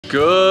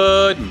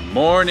Good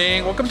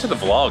morning. Welcome to the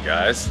vlog,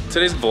 guys.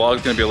 Today's vlog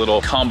is gonna be a little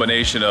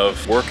combination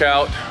of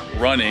workout,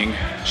 running,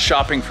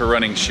 shopping for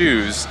running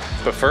shoes.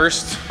 But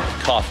first,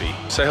 coffee.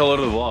 Say hello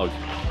to the vlog.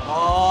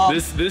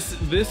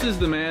 This is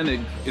the man that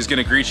is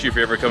gonna greet you if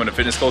you ever come into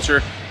fitness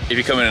culture. If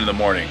you come in the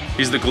morning,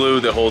 he's the glue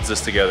that holds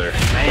this together.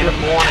 In the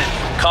morning.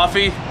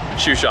 Coffee,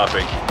 shoe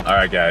shopping. All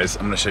right, guys,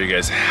 I'm gonna show you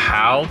guys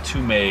how to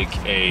make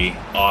a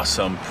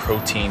awesome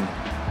protein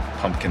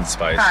pumpkin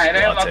spice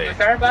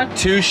latte.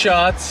 2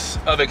 shots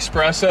of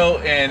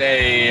espresso in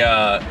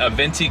a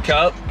venti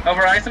cup.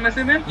 Over ice, I'm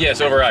assuming?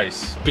 Yes, over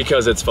ice.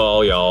 Because it's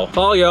fall, y'all.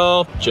 Fall,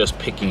 y'all. Just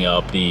picking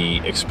up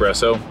the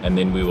espresso, and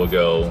then we will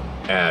go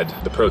add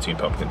the protein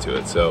pumpkin to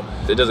it. So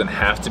it doesn't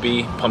have to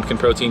be pumpkin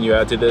protein you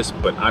add to this,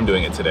 but I'm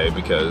doing it today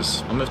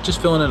because I'm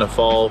just feeling in a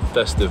fall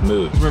festive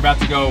mood. We're about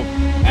to go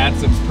add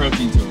some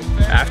protein to it.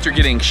 After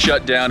getting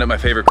shut down at my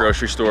favorite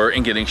grocery store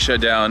and getting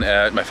shut down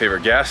at my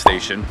favorite gas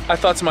station, I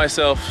thought to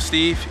myself,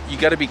 Steve, you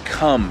gotta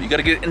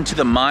get into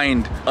the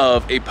mind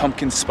of a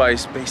pumpkin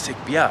spice basic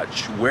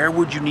biatch. Where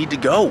would you need to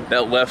go?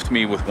 That left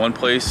me with one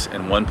place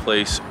and one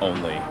place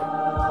only.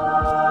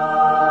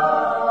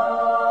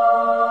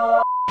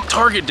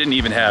 Target didn't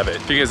even have it.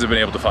 If you guys have been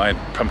able to find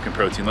pumpkin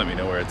protein, let me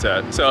know where it's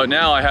at. So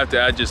now I have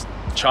to add just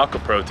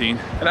chocolate protein,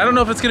 and I don't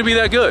know if it's gonna be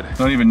that good. I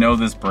don't even know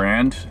this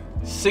brand.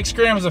 6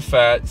 grams of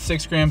fat,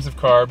 6 grams of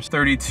carbs,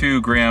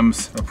 32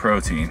 grams of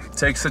protein.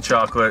 Takes the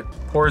chocolate,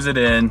 pours it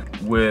in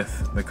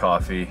with the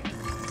coffee.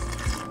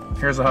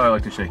 Here's how I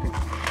like to shake it.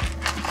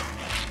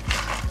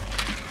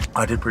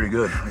 I did pretty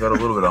good. I got a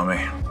little bit on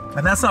me.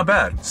 And that's not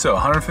bad. So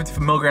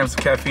 150 milligrams of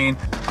caffeine.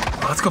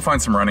 Let's go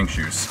find some running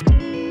shoes.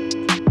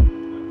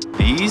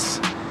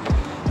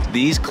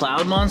 These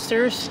cloud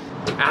monsters,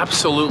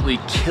 absolutely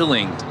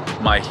killing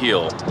my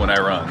heel when I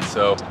run.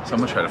 So I'm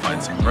gonna try to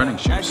find some running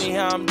shoes.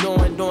 I'm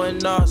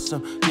doing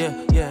awesome.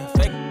 Yeah.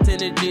 Fake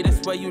energy,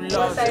 that's why you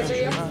lost. What size are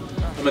you?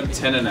 I'm a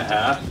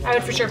 10.5. I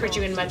would for sure put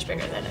you in much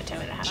bigger than a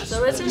 10.5. So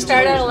let's just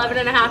start at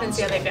 11.5 and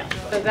see how they feel.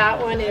 So that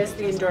one is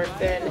the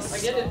endorphin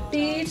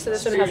speed. So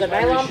this one has a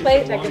nylon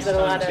plate that gives it a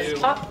lot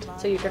of pop.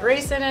 So you could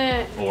race in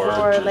it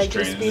or like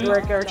do speed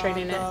work or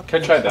training it.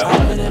 Can I try that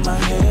one? In my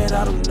head,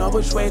 I don't know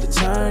which way to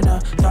turn now.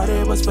 Thought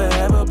it was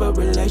forever, but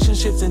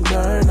relationships and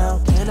turn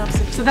out.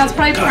 So that's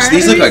probably part Gosh, of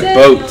these the look like reason.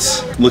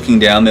 boats. Looking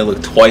down, they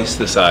look twice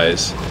the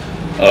size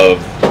of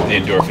the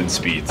endorphin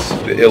speeds.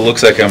 It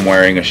looks like I'm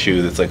wearing a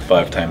shoe that's like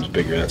 5 times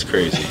bigger. That's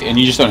crazy. And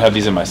you just don't have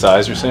these in my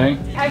size, you're saying?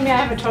 I mean, I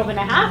have a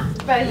 12.5,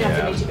 but I don't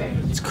have to be too big.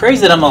 It's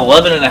crazy that I'm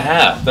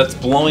 11.5. That's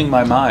blowing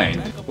my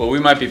mind. Well, we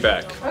might be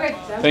back. Okay,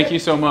 Thank you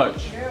so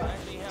much.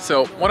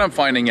 So what I'm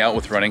finding out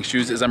with running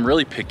shoes is I'm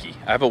really picky.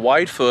 I have a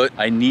wide foot.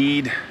 I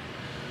need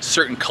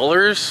certain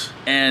colors,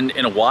 and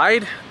in a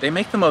wide, they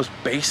make the most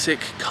basic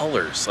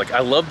colors. Like,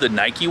 I love the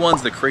Nike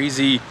ones, the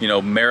crazy,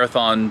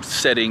 marathon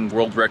setting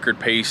world record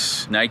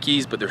pace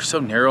Nikes, but they're so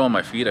narrow on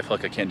my feet, I feel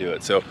like I can't do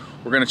it. So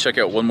we're gonna check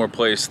out one more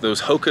place.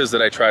 Those Hokas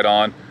that I tried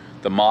on,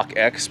 the Mach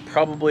X,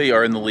 probably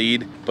are in the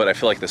lead, but I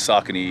feel like the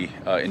Saucony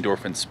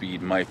endorphin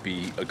speed might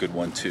be a good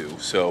one too.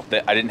 So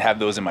I didn't have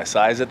those in my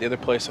size at the other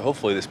place, so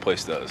hopefully this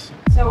place does.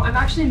 So I'm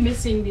actually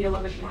missing the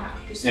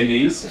 11.5. And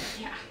these?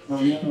 Yeah. Oh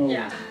no.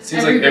 Yeah.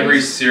 Seems like every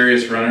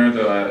serious runner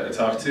that I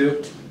talk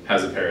to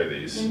has a pair of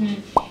these.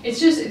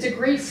 It's a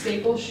great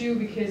staple shoe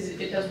because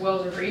it does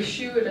well as a race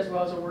shoe, it does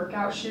well as a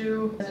workout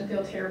shoe. It doesn't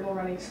feel terrible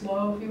running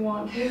slow if you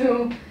want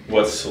to.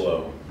 What's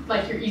slow?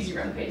 Like your easy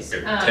run pace.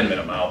 Like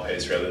 10-minute mile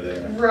pace rather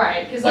than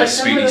Right. Because my like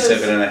some speedy of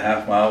those,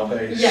 7.5 mile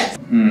pace? Yes.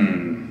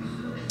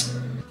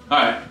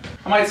 Alright,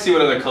 I might see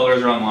what other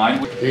colors are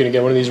online. You're gonna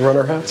get one of these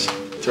runner hats?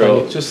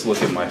 Just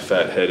look at my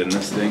fat head in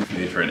this thing.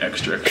 Made for an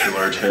extra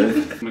large head.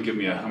 I'm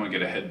gonna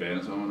get a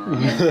headband so I'm gonna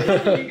run. You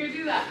could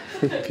do that.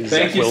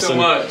 Thank you so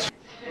much.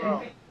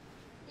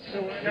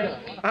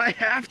 I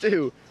have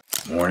to.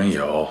 Morning,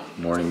 y'all.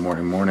 Morning.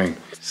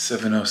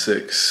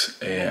 7:06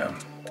 a.m.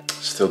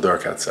 Still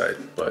dark outside,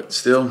 but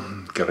still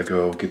gotta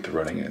go get the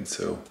running in.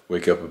 So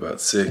wake up about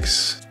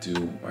 6,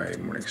 do my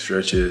morning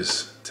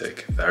stretches,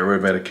 take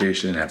thyroid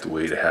medication, have to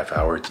wait a half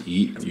hour to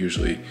eat.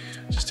 Usually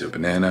just do a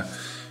banana,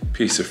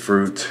 piece of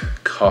fruit,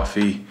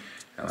 coffee,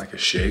 and like a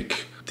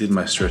shake. Did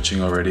my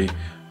stretching already.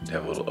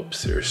 Have a little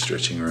upstairs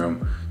stretching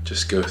room.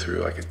 Just go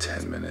through like a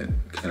 10-minute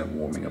kind of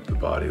warming up the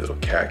body, little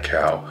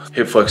cat-cow,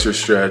 hip flexor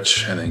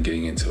stretch, and then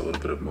getting into a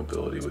little bit of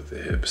mobility with the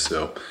hips.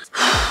 So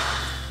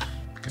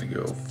gonna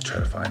go try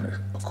to find a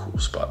cool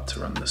spot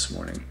to run this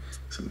morning.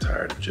 So I'm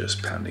tired of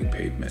just pounding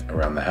pavement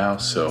around the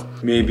house. So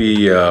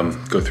maybe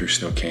go through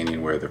Snow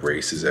Canyon where the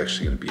race is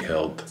actually gonna be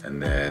held.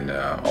 And then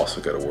also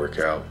got to work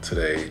out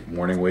today.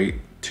 Morning weight,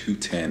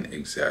 210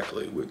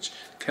 exactly, which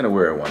kind of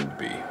where I wanted to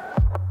be.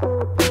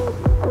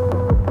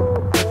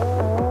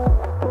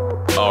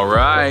 All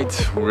right,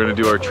 we're gonna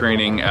do our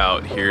training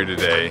out here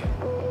today.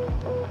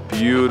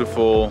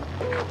 Beautiful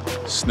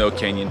Snow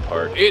Canyon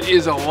Park. It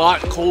is a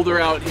lot colder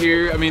out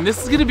here. I mean,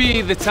 this is gonna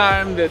be the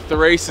time that the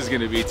race is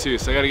gonna be too,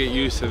 so I gotta get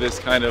used to this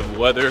kind of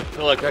weather. I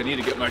feel like I need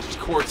to get my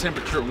core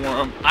temperature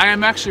warm. I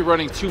am actually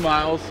running 2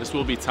 miles. This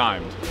will be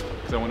timed,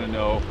 because I wanna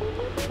know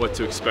what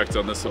to expect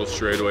on this little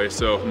straightaway.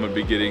 So I'm gonna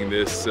be getting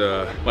this,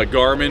 my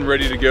Garmin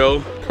ready to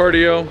go,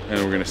 cardio, and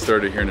we're gonna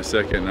start it here in a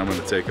second and I'm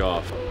gonna take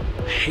off.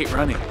 I hate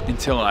running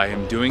until I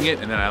am doing it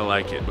and then I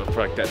like it. But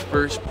for like that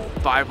first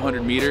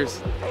 500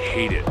 meters, I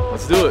hate it.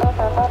 Let's do it.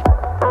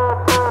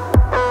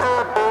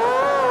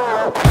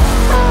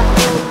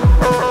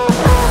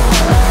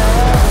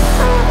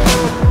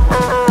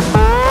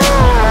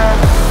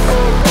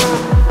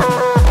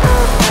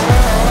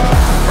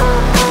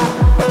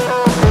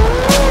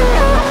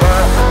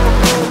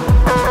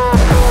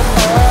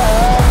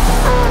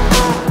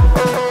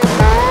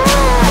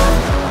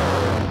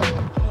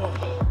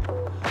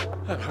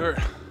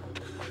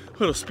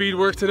 Little speed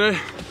work today.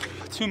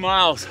 2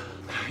 miles,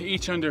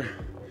 each under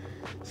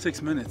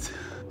 6 minutes.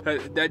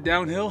 That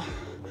downhill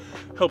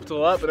helped a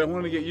lot, but I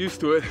wanted to get used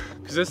to it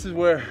because this is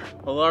where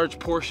a large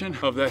portion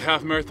of that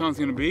half marathon is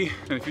going to be.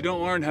 And if you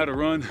don't learn how to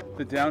run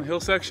the downhill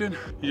section,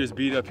 you just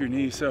beat up your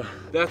knees. So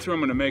that's where I'm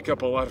going to make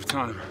up a lot of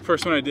time.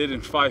 First one I did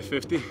in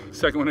 5:50,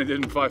 second one I did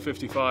in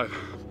 5:55.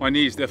 My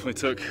knees definitely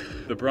took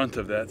the brunt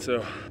of that,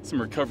 so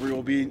some recovery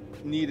will be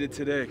needed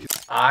today.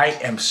 I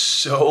am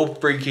so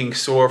freaking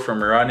sore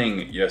from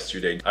running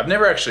yesterday. I've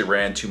never actually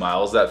ran 2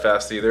 miles that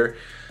fast either.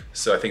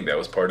 So I think that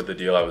was part of the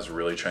deal. I was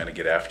really trying to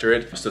get after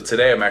it. So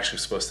today I'm actually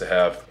supposed to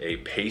have a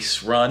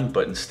pace run,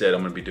 but instead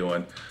I'm gonna be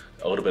doing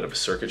a little bit of a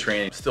circuit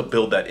training. Still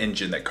build that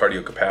engine, that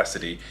cardio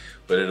capacity,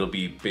 but it'll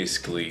be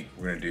basically,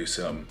 we're gonna do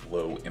some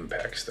low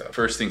impact stuff.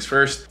 First things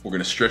first, we're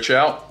gonna stretch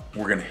out.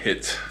 We're gonna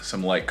hit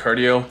some light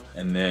cardio,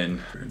 and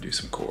then we're gonna do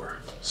some core.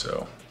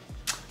 So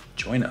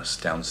join us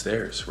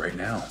downstairs right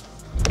now.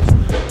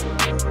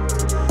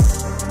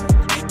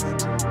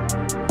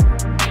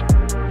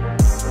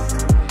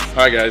 All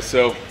right guys,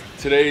 so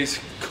today's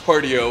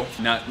cardio,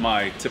 not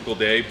my typical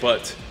day,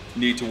 but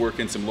need to work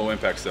in some low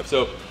impact stuff.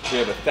 So we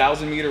have a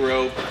 1,000-meter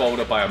row, followed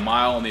up by a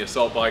mile on the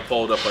assault bike,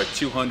 followed up by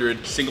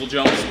 200 single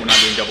jumps. We're not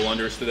doing double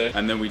unders today.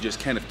 And then we just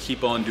kind of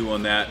keep on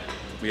doing that.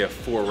 We have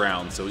 4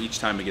 rounds, so each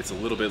time it gets a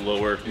little bit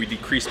lower. We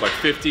decrease by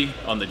 50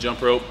 on the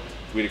jump rope.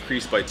 We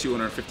decrease by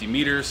 250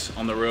 meters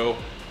on the row,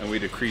 and we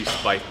decrease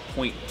by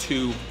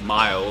 0.2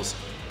 miles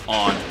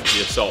on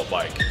the assault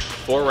bike.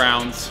 4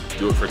 rounds,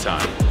 do it for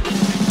time.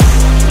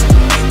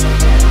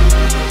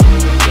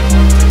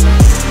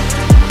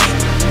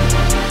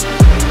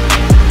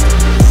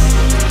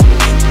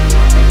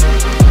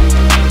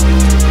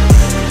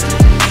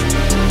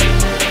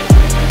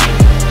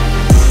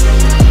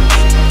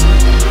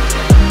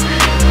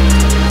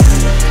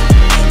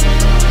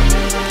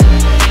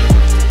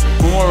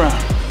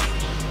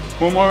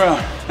 One more round.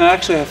 And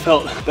actually I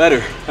felt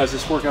better as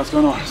this workout's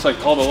going on. It's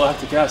like all the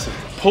lactic acid.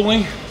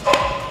 Pulling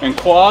and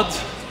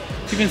quads,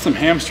 even some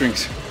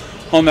hamstrings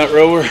on that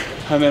rower.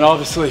 And then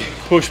obviously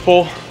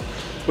push-pull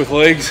with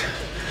legs.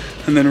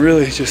 And then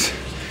really just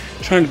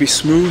trying to be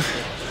smooth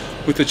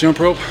with the jump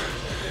rope.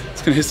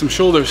 It's gonna hit some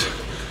shoulders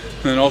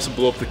and then also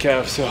blow up the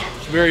calves. So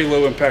very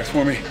low impact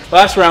for me.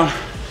 Last round.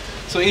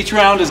 So each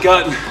round has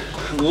gotten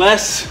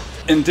less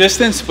in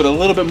distance, but a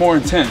little bit more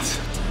intense.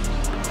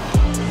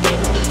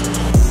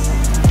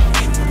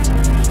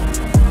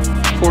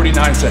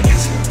 49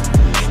 seconds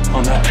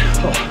on that.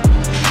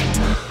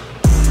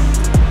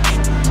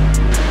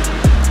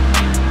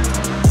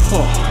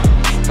 Oh,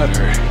 that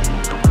hurt.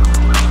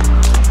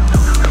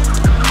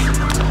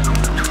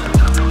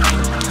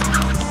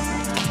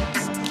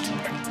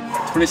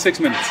 "26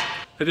 minutes.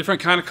 A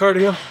different kind of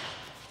cardio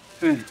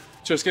and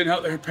just getting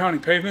out there and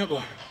pounding pavement.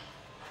 But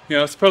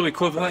yeah, it's probably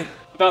equivalent.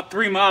 About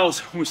 3 miles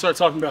when we start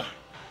talking about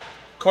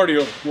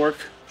cardio work,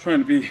 trying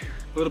to be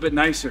a little bit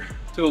nicer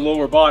to the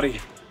lower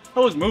body. I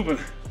was moving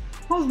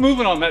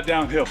on that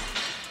downhill,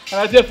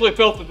 and I definitely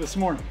felt it this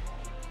morning.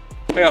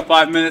 I got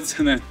 5 minutes,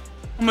 and then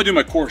I'm gonna do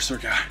my core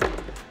circuit.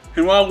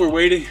 And while we're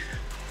waiting,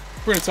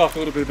 we're gonna talk a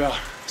little bit about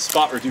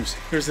spot reducing.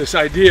 There's this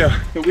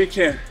idea that we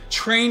can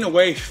train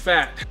away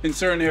fat in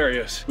certain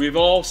areas. We've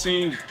all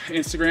seen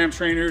Instagram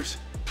trainers,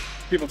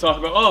 people talk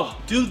about, oh,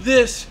 do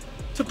this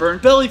to burn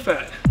belly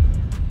fat.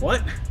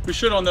 What? We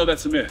should all know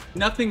that's a myth.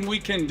 Nothing we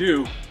can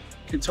do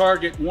can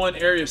target one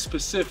area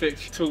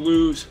specific to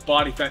lose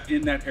body fat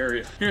in that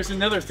area. Here's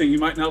another thing you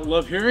might not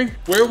love hearing.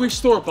 Where we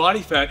store body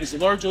fat is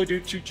largely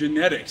due to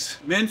genetics.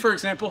 Men, for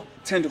example,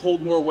 tend to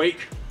hold more weight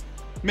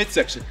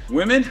midsection.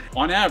 Women,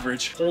 on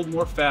average, hold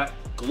more fat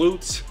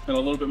glutes and a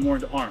little bit more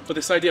into arms. But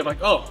this idea of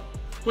like, oh,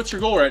 what's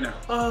your goal right now?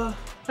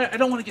 I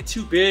don't want to get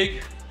too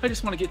big. I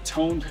just want to get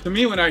toned. To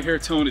me, when I hear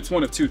toned, it's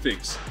one of two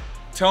things.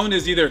 Tone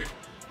is either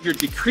you're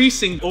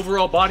decreasing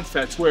overall body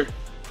fat to where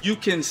you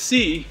can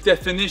see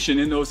definition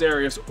in those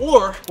areas,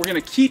 or we're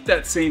gonna keep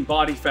that same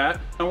body fat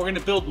and we're gonna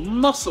build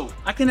muscle.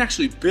 I can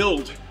actually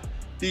build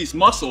these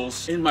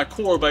muscles in my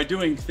core by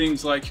doing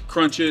things like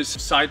crunches,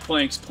 side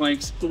planks,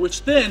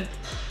 which then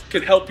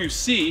could help you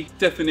see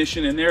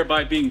definition and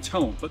thereby being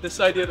toned. But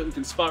this idea that we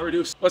can spot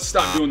reduce, let's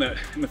stop doing that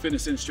in the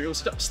fitness industry.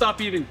 Let's stop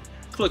even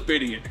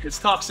clickbaiting it. It's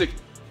toxic.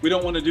 We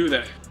don't want to do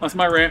that. That's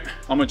my rant.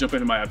 I'm gonna jump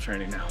into my ab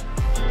training now.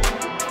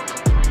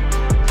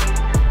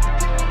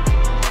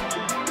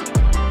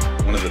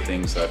 One of the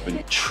things I've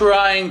been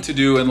trying to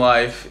do in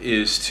life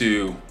is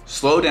to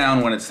slow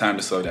down when it's time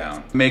to slow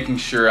down. Making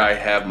sure I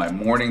have my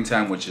morning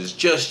time, which is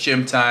just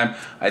gym time.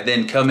 I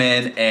then come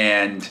in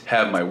and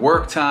have my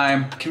work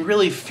time. Can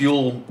really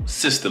fuel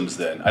systems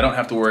then. I don't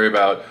have to worry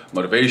about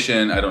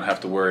motivation. I don't have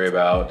to worry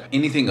about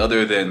anything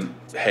other than,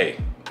 hey,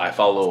 I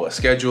follow a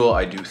schedule,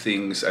 I do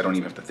things, I don't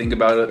even have to think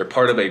about it. They're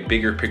part of a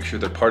bigger picture,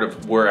 they're part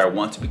of where I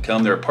want to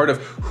become, they're a part of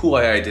who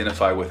I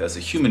identify with as a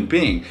human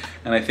being.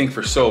 And I think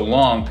for so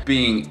long,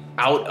 being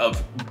out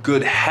of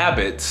good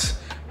habits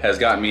has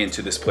gotten me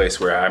into this place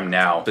where I'm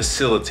now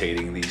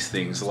facilitating these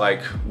things,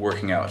 like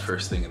working out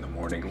first thing in the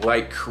morning,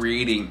 like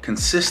creating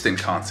consistent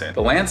content.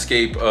 The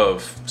landscape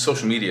of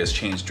social media has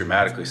changed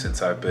dramatically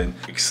since I've been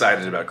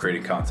excited about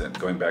creating content,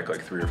 going back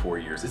like 3 or 4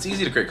 years. It's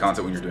easy to create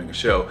content when you're doing a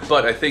show,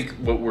 but I think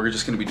what we're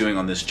just gonna be doing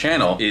on this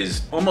channel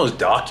is almost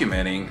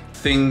documenting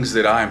things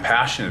that I'm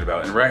passionate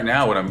about. And right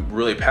now, what I'm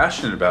really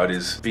passionate about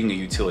is being a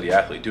utility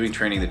athlete, doing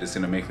training that is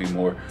gonna make me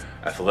more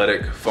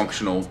athletic,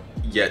 functional,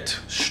 yet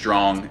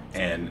strong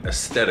and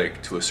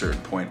aesthetic to a certain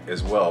point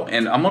as well.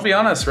 And I'm gonna be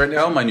honest, right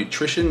now my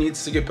nutrition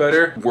needs to get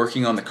better,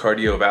 working on the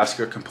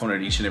cardiovascular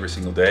component each and every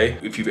single day.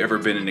 If you've ever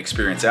been an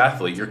experienced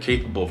athlete, you're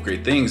capable of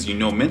great things. You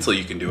know mentally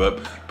you can do it,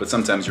 but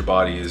sometimes your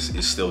body is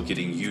still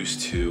getting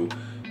used to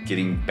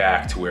getting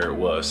back to where it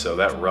was. So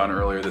that run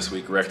earlier this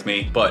week wrecked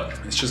me, but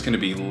it's just gonna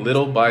be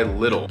little by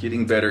little,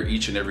 getting better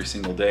each and every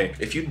single day.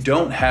 If you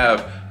don't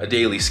have a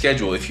daily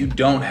schedule, if you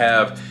don't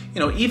have,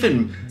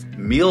 even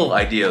meal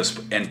ideas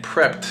and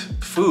prepped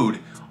food,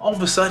 all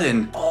of a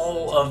sudden,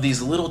 all of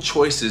these little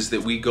choices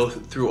that we go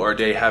through our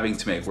day having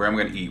to make, where I'm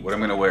gonna eat, what I'm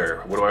gonna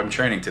wear, what I'm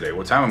training today,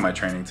 what time am I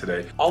training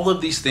today, all of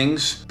these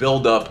things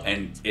build up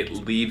and it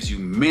leaves you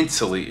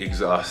mentally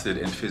exhausted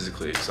and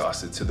physically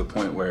exhausted to the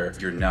point where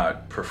you're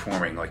not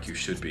performing like you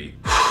should be.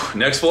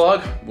 Next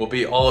vlog will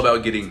be all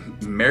about getting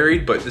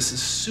married, but this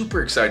is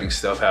super exciting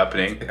stuff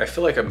happening. I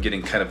feel like I'm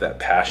getting kind of that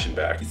passion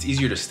back. It's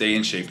easier to stay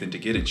in shape than to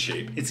get in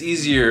shape. It's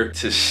easier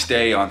to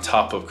stay on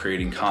top of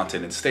creating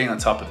content and stay on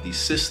top of these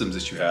systems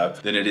that you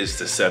have than it is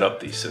to set up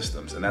these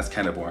systems. And that's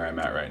kind of where I'm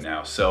at right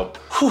now. So,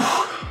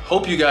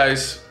 hope you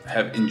guys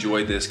have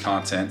enjoyed this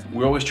content.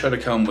 We always try to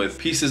come with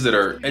pieces that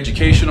are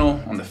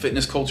educational on the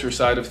fitness culture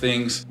side of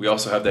things. We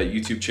also have that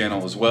YouTube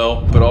channel as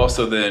well, but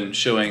also then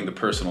showing the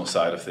personal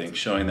side of things,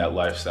 showing that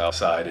lifestyle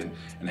side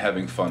and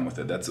having fun with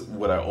it. That's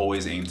what I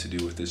always aim to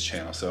do with this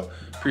channel. So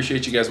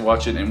appreciate you guys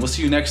watching, and we'll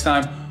see you next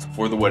time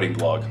for the wedding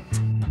vlog.